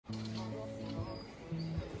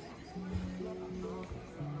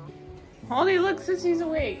Holly, look, Sissy's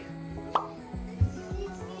awake.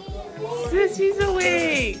 Sissy's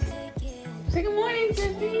awake. Say good morning,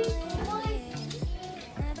 Sissy.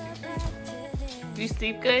 Did you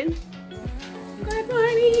sleep good? Good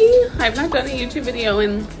morning. I've not done a YouTube video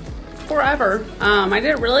in forever. I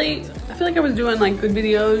didn't really, I feel like I was doing like good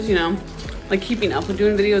videos, you know, like keeping up with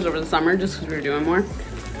doing videos over the summer just because we were doing more.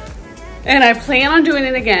 And I plan on doing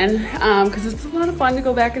it again because it's a lot of fun to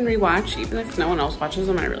go back and rewatch, even if no one else watches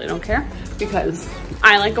them. I really don't care because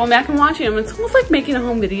I like going back and watching them. It's almost like making a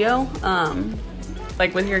home video,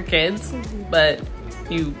 like with your kids, but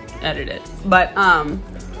you edit it. But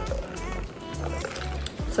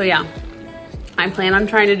so yeah, I plan on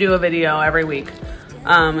trying to do a video every week.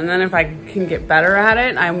 And then if I can get better at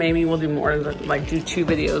it, I maybe will do more, like do 2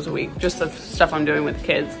 videos a week, just of stuff I'm doing with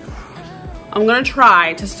kids. I'm gonna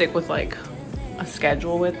try to stick with like a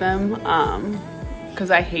schedule with them,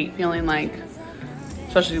 because I hate feeling like,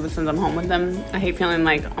 especially since I'm home with them, I hate feeling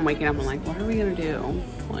like I'm waking up and like, what are we gonna do?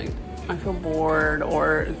 Like, I feel bored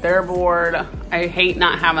or they're bored. I hate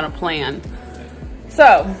not having a plan.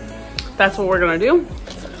 So that's what we're gonna do.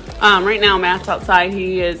 Right now Matt's outside.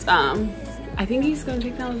 He is, I think he's gonna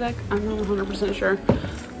take down the deck. I'm not 100% sure.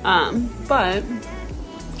 But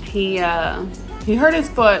he hurt his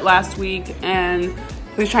foot last week and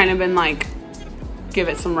he's trying to like give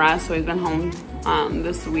it some rest, so he's been home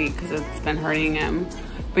this week because it's been hurting him.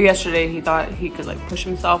 But yesterday he thought he could like push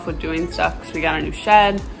himself with doing stuff because we got a new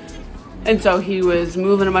shed, and so he was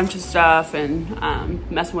moving a bunch of stuff and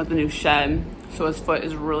messing with the new shed, so his foot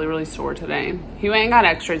is really sore today. He went and got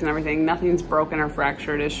x-rays and everything. Nothing's broken or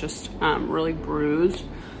fractured, it's just really bruised.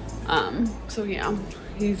 So yeah,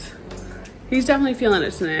 he's definitely feeling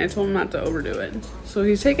it today. I told him not to overdo it. So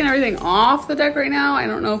he's taking everything off the deck right now. I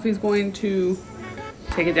don't know if he's going to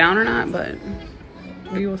take it down or not, but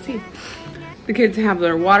we will see. The kids have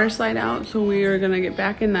their water slide out, so we are gonna get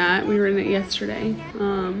back in that. We were in it yesterday.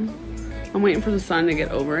 I'm waiting for the sun to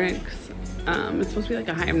get over it, 'cause it's supposed to be like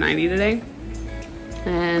a high of 90 today.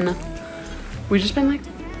 And we've just been like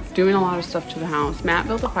doing a lot of stuff to the house. Matt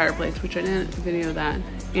built a fireplace, which I didn't video that.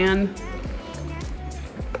 And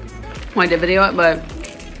well, I did video it, but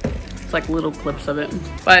it's like little clips of it.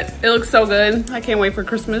 But it looks so good. I can't wait for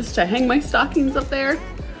Christmas to hang my stockings up there.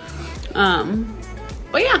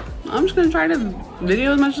 But yeah, I'm just gonna try to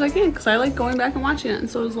video as much as I can because I like going back and watching it, and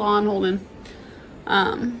so is Law and Holden.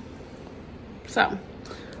 So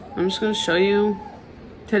I'm just gonna show you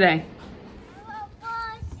today.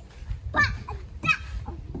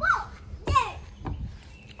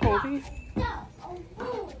 Holden,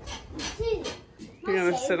 you're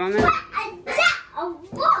gonna sit on it?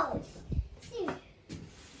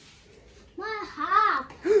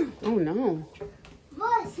 Oh no.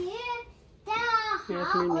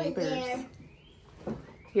 Here's my neighbors.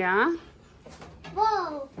 Yeah?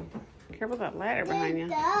 Whoa. Careful that ladder behind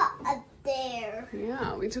you. Up there.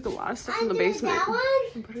 Yeah, we took a lot of stuff from the basement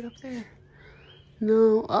and put it up there.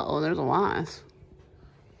 No. Uh-oh, there's a wasp.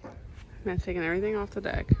 Matt's taking everything off the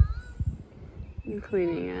deck and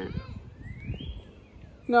cleaning it.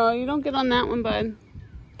 No, you don't get on that one, bud.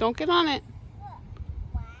 Don't get on it.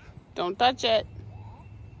 Don't touch it.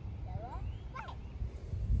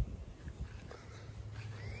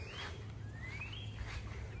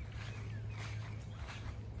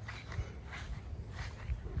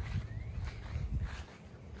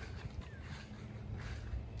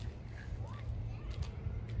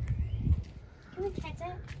 Can we catch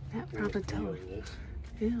it? That found a toad.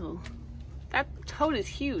 Ew. That toad is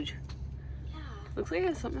huge. Yeah. Looks like it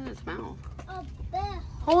has something in its mouth. Oh, there.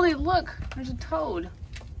 Holy, look. There's a toad.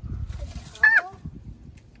 Oh.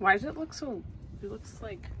 Why does it look so... It looks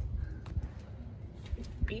like...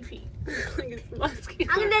 beefy. Like it's musky.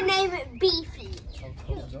 I'm gonna name it Beefy.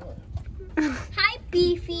 Hi,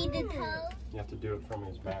 Beefy the toad. You have to do it from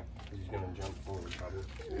his back because he's going to jump forward probably.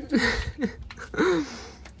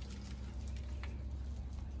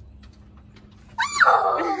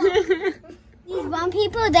 These one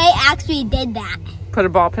people, they actually did that. Put a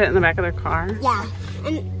ball pit in the back of their car? Yeah.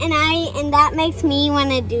 And that makes me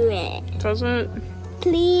want to do it. Does it?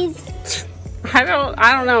 Please. I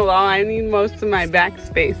don't know, though. I need most of my back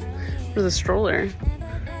space for the stroller.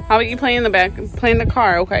 How about you play in the back, play in the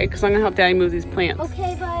car, okay? Because I'm gonna help Daddy move these plants.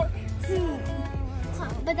 Okay, but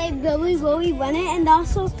they really run it, and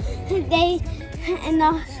also they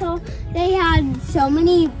had so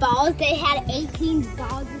many balls. They had 18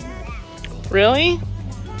 balls in the back. Really?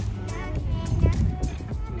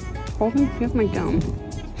 Hold me, here's my gum.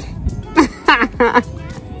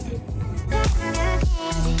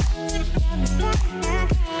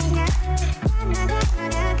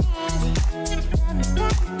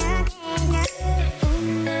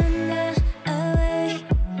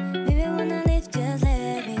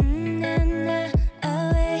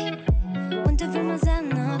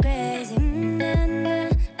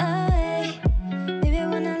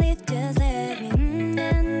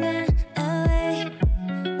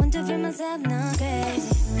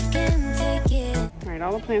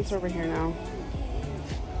 plants are over here now.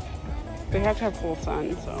 They have to have full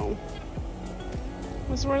sun, so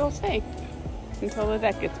this is where they'll stay until the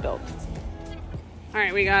deck gets built. All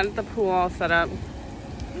right, we got the pool all set up.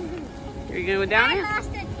 Are you gonna go down it? I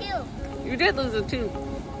lost a tooth. You did lose a tooth.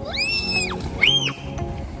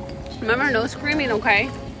 Remember, no screaming, okay?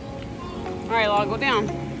 All right, well, I'll go down.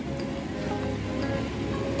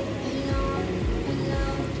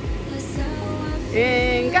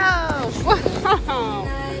 And go! Whoa!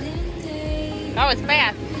 That was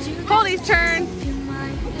fast. Holdie's turn.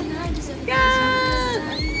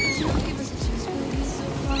 Yes!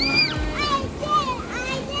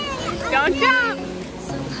 Don't jump.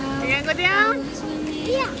 You gonna go down?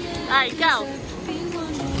 Yeah. All right, go.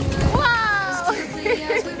 Whoa!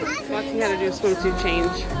 Watching how to do a swimsuit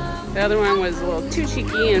change. The other one was a little too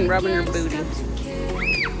cheeky and rubbing her booty.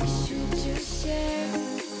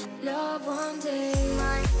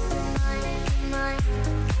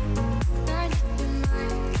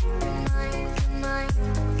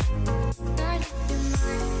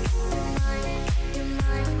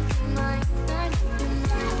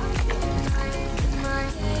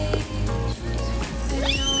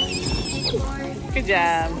 Good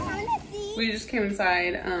job. We just came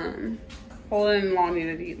inside. Holden and Law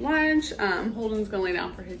needed to eat lunch. Holden's gonna lay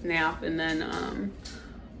down for his nap, and then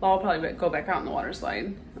Law will probably go back out in the water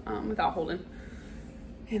slide without Holden.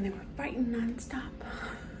 And they were fighting nonstop,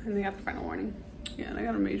 and they got the final warning. Yeah, and I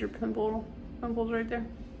got a major pimples right there.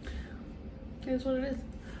 It is what it is.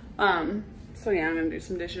 So yeah, I'm gonna do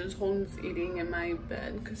some dishes. Holden's eating in my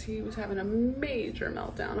bed because he was having a major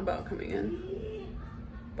meltdown about coming in,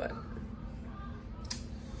 but I'm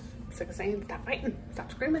sick of saying stop fighting,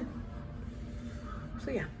 stop screaming. So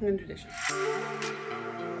yeah, I'm gonna do dishes.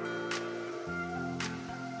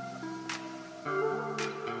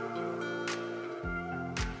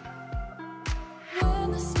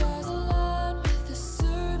 When the stars align with a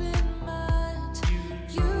certain mind,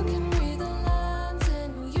 you can read the lines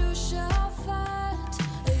and you shall find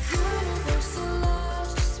a universal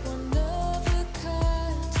light, just one of a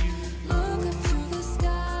kind. Look up to the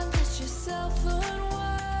sky, let yourself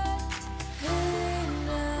unwind. Hey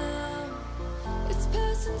now, it's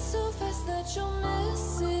passing so fast that you'll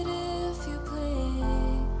miss it if you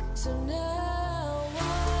blink. So now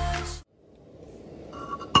watch.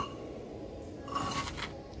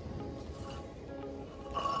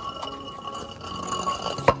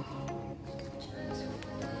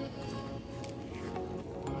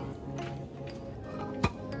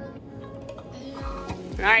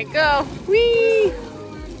 All right, go. Whee!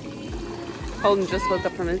 Holden just woke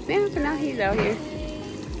up from his nap, and now he's out here.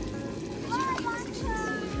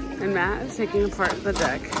 And Matt is taking apart the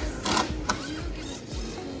deck.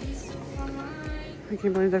 I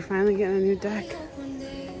can't believe they're finally getting a new deck.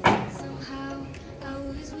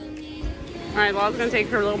 All right, Law's gonna take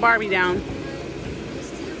her little Barbie down.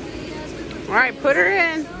 All right, put her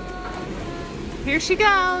in. Here she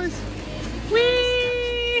goes.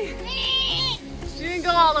 Whee! She didn't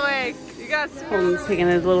go all the way. You got Holden's taking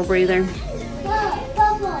his little breather.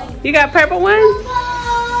 You got purple one?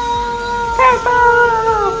 Purple!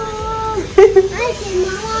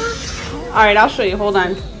 All right, I'll show you. Hold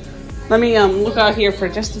on. Let me look out here for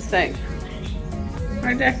just a sec.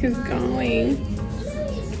 Our deck is going.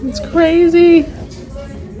 It's crazy.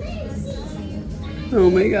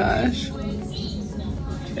 Oh my gosh.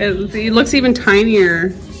 It looks even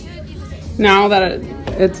tinier now that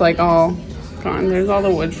it's like all gone. There's all the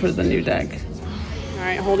wood for the new deck. All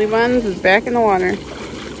right, Holdie Buns is back in the water.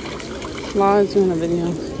 Law is doing a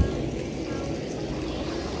video.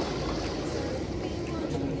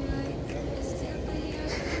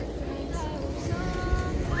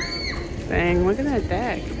 Dang, look at that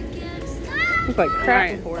deck. Looks like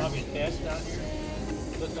crap before.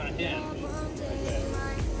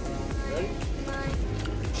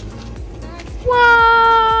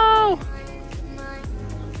 Whoa!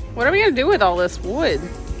 What are we gonna do with all this wood?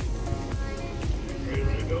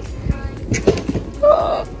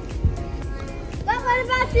 But what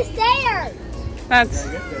about the stairs? That's...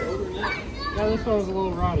 No, this one's a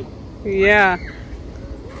little rotty. Yeah.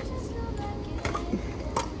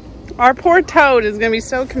 Our poor Toad is gonna be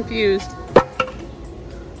so confused.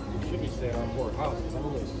 Should be staying on poor house. I'm a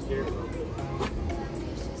little scared of it.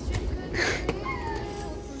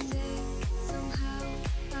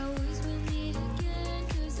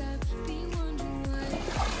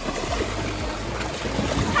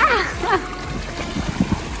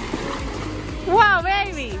 Wow,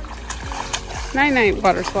 baby! Night-night,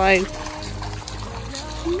 water slide.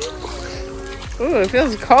 Ooh, it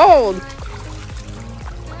feels cold.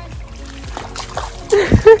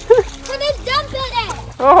 Put a dump in it!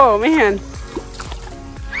 Oh man.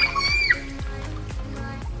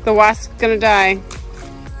 The wasp's gonna die.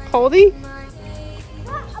 Holdy?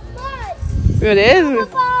 It is?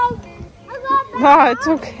 Oh, it's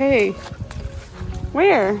okay.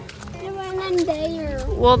 Where? There.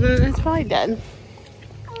 Well, then it's probably dead.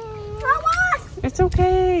 It's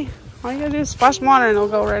okay. All you gotta do is splash water and it'll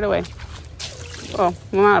go right away. Oh,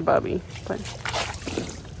 well, not a bubby, but.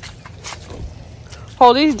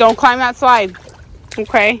 Holdy, don't climb that slide.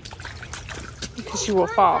 Okay? Because you will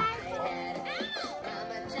fall.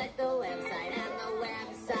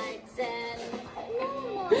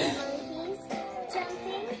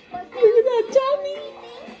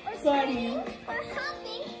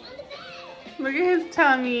 Look at his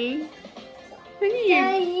tummy. Look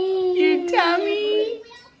at your tummy.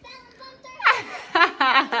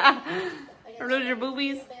 Are those your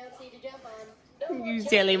boobies? You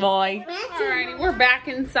silly boy. Alrighty, we're back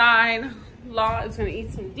inside. Law is gonna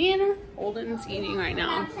eat some dinner. Holden's eating right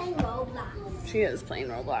now. She is playing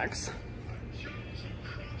Roblox.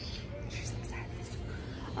 She's obsessed.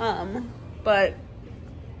 But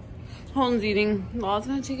Holden's eating. Law's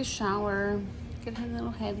gonna take a shower, get her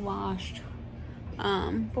little head washed.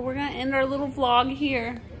 But we're gonna end our little vlog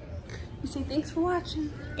here. You say thanks for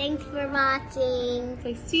watching. Thanks for watching.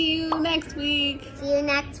 Say see you next week. See you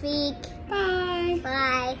next week. Bye.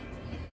 Bye.